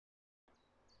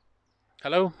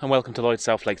Hello and welcome to Lloyd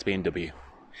South Lakes BMW.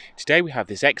 Today we have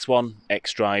this X1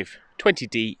 xDrive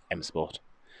 20D M Sport.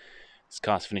 This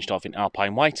car's finished off in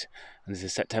Alpine white and is a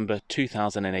September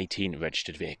 2018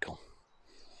 registered vehicle.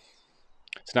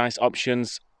 It's nice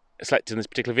options selected in this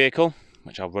particular vehicle,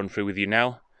 which I'll run through with you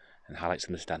now and highlight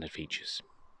some of the standard features.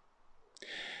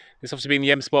 This obviously being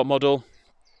the M Sport model,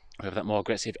 we have that more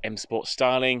aggressive M Sport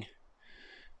styling,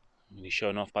 really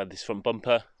shown off by this front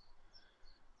bumper.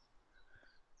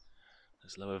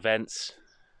 There's lower vents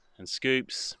and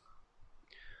scoops.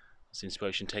 That's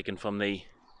inspiration taken from the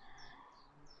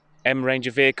M range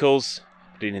of vehicles,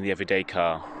 but in the everyday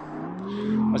car.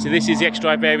 Obviously this is the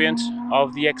xDrive variant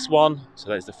of the X1, so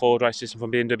that's the 4-drive system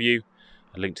from BMW,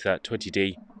 and linked to that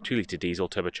 20D 2-litre diesel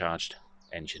turbocharged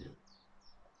engine.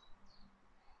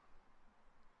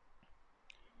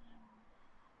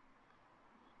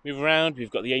 Move around,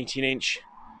 we've got the 18-inch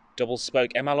double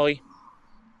spoke M alloy.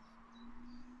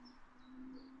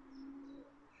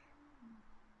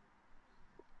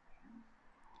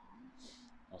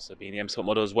 Also being the M Sport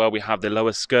model as well, we have the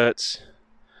lower skirts,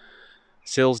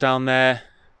 sills down there,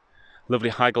 lovely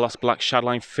high gloss black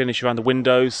shadowline finish around the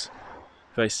windows,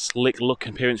 very slick look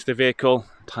and appearance to the vehicle,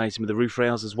 ties in with the roof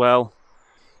rails as well.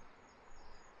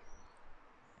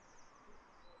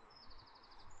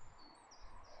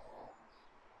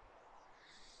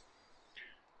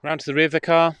 Round to the rear of the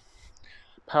car,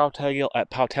 power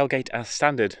tailgate as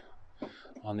standard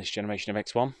on this generation of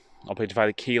X1. Operated by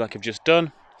the key like I've just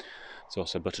done. There's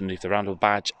also a button underneath the roundel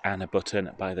badge and a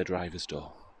button by the driver's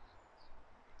door.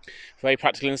 Very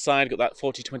practical inside, got that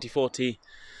 40-20-40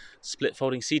 split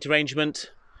folding seat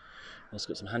arrangement. Also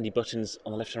got some handy buttons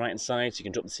on the left and right hand side, so you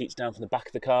can drop the seats down from the back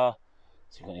of the car.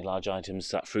 So if you've got any large items,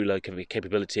 that through load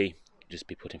capability just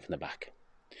be put in from the back.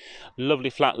 Lovely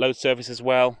flat load surface as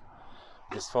well.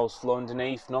 This false floor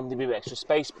underneath, normally a bit extra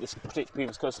space, but this particular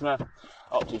previous customer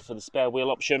opted for the spare wheel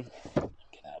option.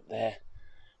 Get that up there,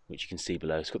 which you can see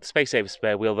below. It's got the space saver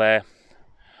spare wheel there.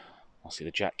 I'll see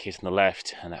the jack kit on the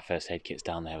left, and that first aid kit's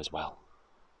down there as well.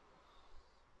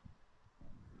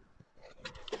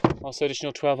 Also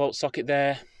additional 12-volt socket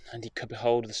there, handy cupboard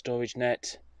holder with a storage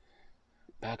net,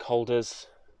 bag holders.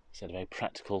 So a very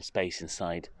practical space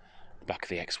inside the back of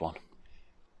the X1.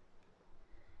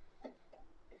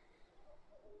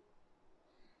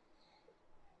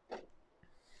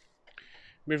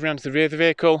 Moving around to the rear of the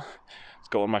vehicle, it's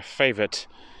got one of my favourite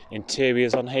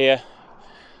interiors on here.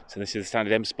 So this is the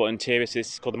standard M Sport interior. So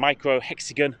this is called the Micro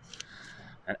Hexagon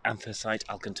and Anthracite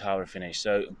Alcantara finish.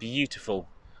 So beautiful,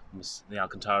 the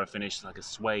Alcantara finish, like a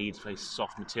suede, very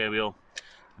soft material,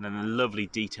 and then a lovely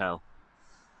detail.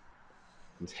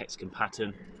 This Hexagon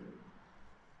pattern,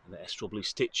 and the Estral blue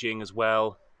stitching as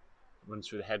well. Runs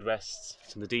through the headrests,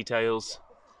 some of the details.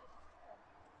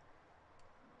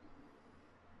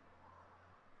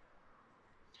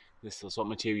 This is the sort of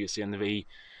material you see in the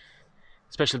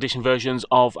special edition versions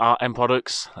of our M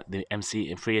products, like the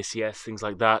MC and 3 ACS, things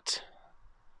like that.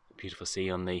 Beautiful to see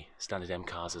on the standard M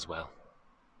cars as well.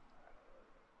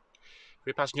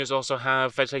 Rear passengers also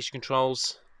have ventilation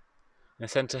controls in the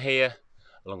centre here,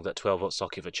 along with that 12-volt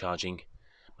socket for charging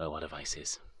mobile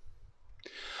devices.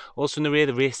 Also in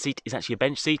the rear seat is actually a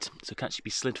bench seat, so it can actually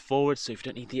be slid forward, so if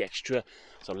you don't need the extra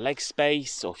sort of leg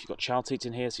space, or if you've got child seats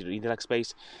in here so you don't need the leg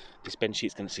space, this bench seat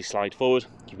is going to actually slide forward,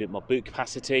 give you a bit more boot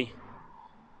capacity.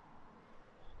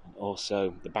 And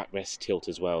also the backrest tilt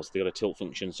as well, so they've got a tilt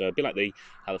function, so a bit like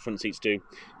how the front seats do,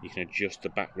 you can adjust the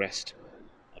backrest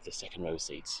of the second row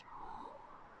seats.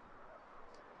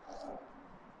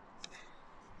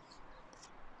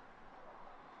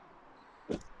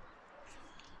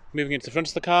 Moving into the front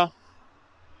of the car,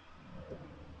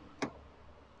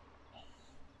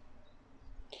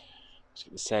 just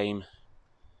get the same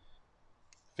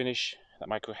finish, that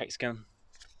Micro Hexagon,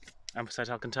 Anthracite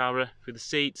Alcantara through the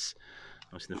seats.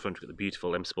 Obviously in the front we've got the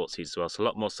beautiful M Sport seats as well, so a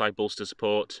lot more side bolster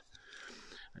support,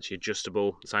 actually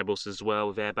adjustable side bolsters as well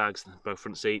with airbags in both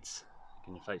front seats. You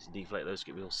can inflate and deflate those to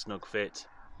get a real snug fit.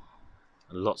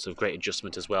 And lots of great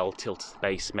adjustment as well, tilt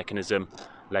base mechanism,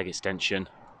 leg extension.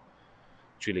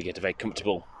 Truly get a very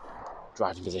comfortable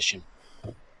driving position.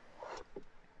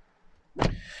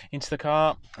 Into the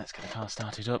car, let's get the car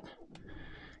started up,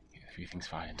 get a few things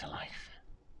fired into life.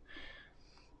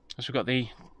 So we've got the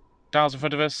dials in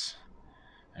front of us,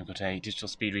 and we've got a digital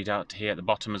speed readout here at the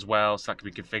bottom as well, so that can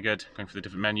be configured, going through the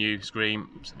different menu screen.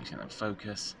 Oops, let me get that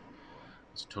focus.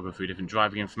 So toggle through different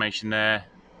driving information there.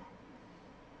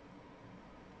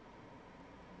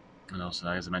 And also,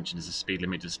 as I mentioned, there's a speed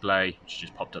limit display, which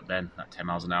just popped up then, at 10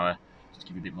 miles an hour. Just to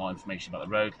give you a bit more information about the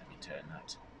road. Let me turn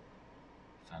that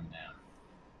fan down.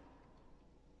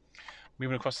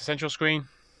 Moving across the central screen,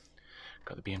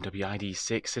 Got the BMW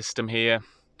ID6 system here.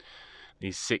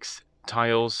 These 6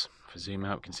 tiles. If I zoom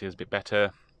out, you can see it's a bit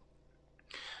better.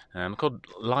 They're called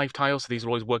live tiles, so these are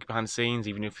always working behind the scenes.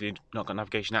 Even if you've not got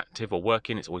navigation active or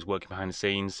working, it's always working behind the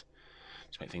scenes.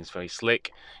 Just make things very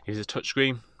slick. It is a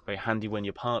touchscreen, very handy when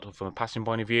you're part or from a passenger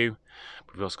point of view.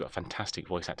 But we've also got a fantastic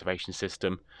voice activation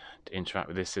system to interact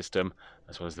with this system,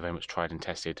 as well as the very much tried and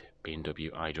tested BMW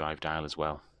xDrive dial as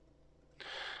well.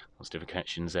 Lots of different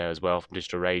connections there as well, from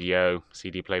digital radio,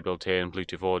 CD player built in,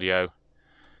 Bluetooth audio,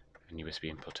 and USB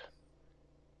input.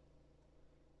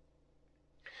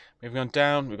 Moving on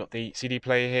down, we've got the CD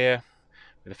player here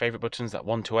with the favourite buttons, that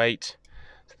 1 to 8.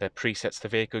 So they're presets to the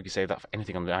vehicle. You can save that for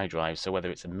anything on the iDrive. So whether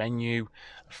it's a menu,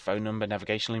 a phone number,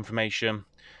 navigational information,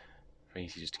 very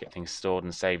easy just to get things stored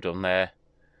and saved on there,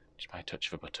 just by a touch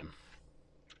of a button.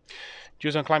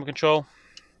 Dual zone climate control.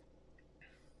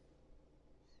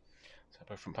 So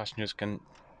both front passengers can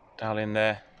dial in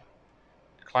their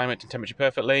climate and temperature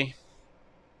perfectly.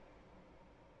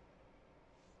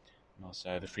 And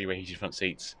also the freeway heated front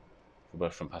seats for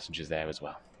both front passengers there as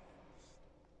well.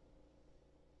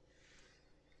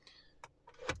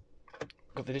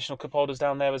 Got the additional cup holders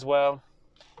down there as well.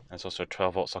 There's also a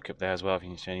 12-volt socket up there as well if you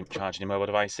need to charge any mobile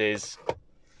devices.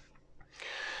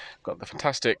 Got the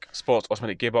fantastic sports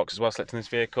automatic gearbox as well selected in this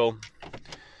vehicle.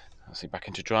 Obviously back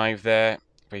into drive there.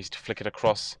 Very easy to flick it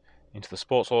across into the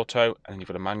sports auto, and then you've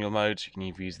got a manual mode, so you can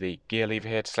either use the gear lever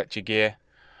here to select your gear,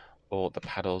 or the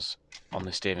paddles on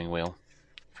the steering wheel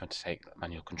if you want to take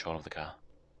manual control of the car.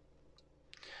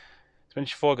 As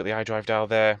mentioned before, got the iDrive dial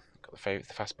there. Got the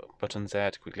fast buttons there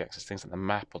to quickly access things like the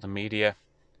map or the media.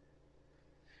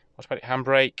 Automatic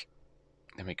handbrake.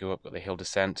 Then we go up, got the hill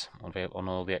descent on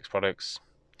all the X products.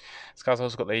 This car's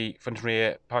also got the front and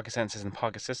rear parking sensors and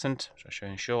park assistant, which I'll show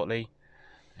you shortly.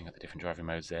 And got the different driving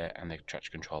modes there and the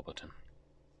traction control button.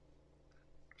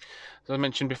 So as I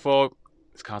mentioned before,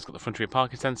 this car's got the front and rear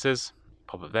parking sensors.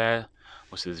 Pop up there.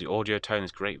 Also there's the audio tone,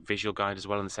 there's great visual guide as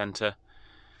well in the centre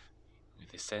with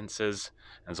the sensors.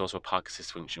 And there's also a park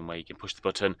assist function where you can push the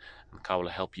button and the car will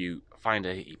help you find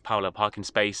a parallel parking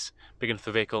space big enough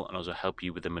for the vehicle, and also help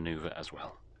you with the manoeuvre as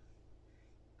well.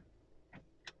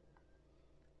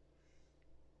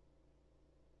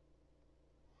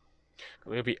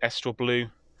 Got the Estral blue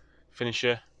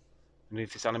finisher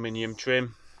underneath this aluminium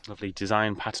trim. Lovely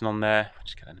design pattern on there.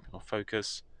 Just get a bit more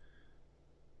focus.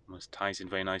 Almost ties in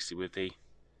very nicely with the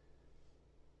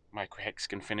micro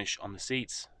hexagon finish on the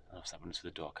seats. And also that runs for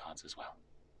the door cards as well.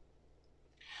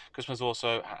 Customers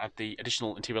also add the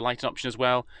additional interior lighting option as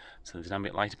well. So the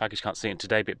dynamic lighting package, can't see it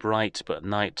today, a bit bright, but at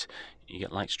night you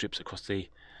get light strips across the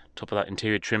top of that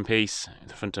interior trim piece,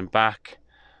 the front and back,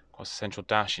 across the central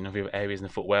dash, in other areas in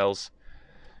the footwells.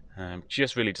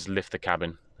 Just really just lift the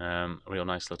cabin. A real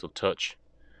nice little touch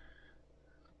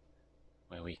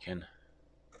where we can,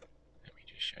 let me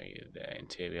just show you the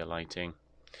interior lighting.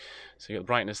 So you've got the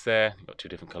brightness there, you've got 2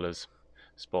 different colours.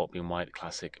 Sport being white,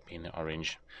 classic being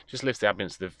orange. Just lifts the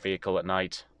ambience of the vehicle at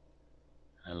night.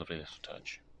 A lovely little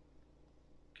touch.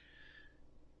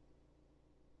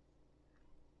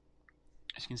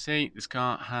 As you can see, this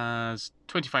car has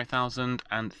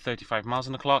 25,035 miles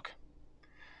on the clock.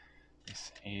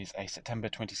 This is a September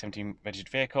 2017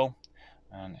 registered vehicle,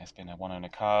 and it's been a one-owner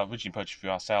car, originally purchased through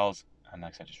ourselves, and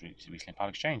like I said, just recently part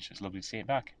exchange. So it's lovely to see it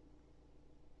back.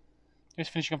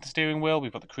 Just finishing off the steering wheel,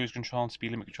 we've got the cruise control and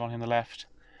speed limit control here on the left,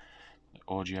 the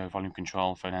audio, volume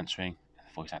control, phone answering, and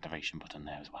the voice activation button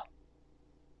there as well.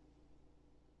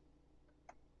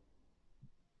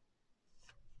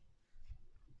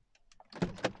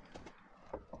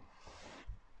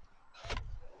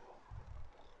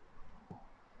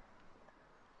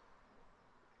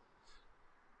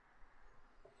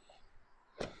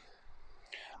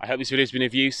 I hope this video has been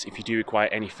of use. If you do require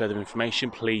any further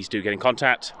information, please do get in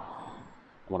contact.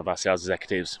 One of our sales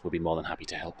executives will be more than happy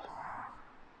to help.